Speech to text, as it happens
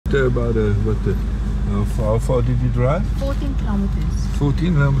How far did you drive? 14 kilometers.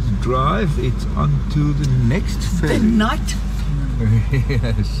 14 kilometers drive. It's on to the next ferry. The night.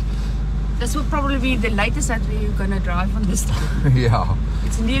 Yes. This will probably be the latest that we're gonna drive on this time. Yeah.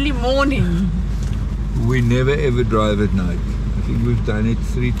 It's nearly morning. We never ever drive at night. I think we've done it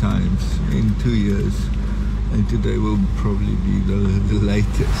 3 times in 2 years. And today will probably be the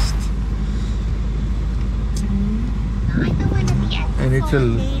latest. I don't want to be at the And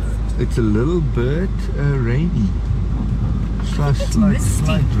it's a little bit rainy. It's misty.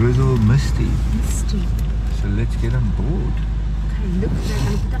 Slight drizzle, misty. Misty. So let's get on board. Okay, look, they're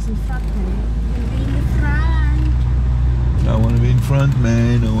gonna put us in front now. We'll be in the front. I want to be in front,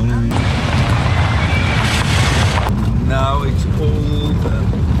 man. I want to be. Now it's all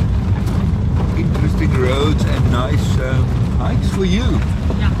interesting roads and nice hikes for you.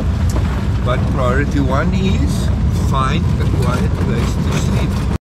 Yeah. But priority 1 is find a quiet place to sleep.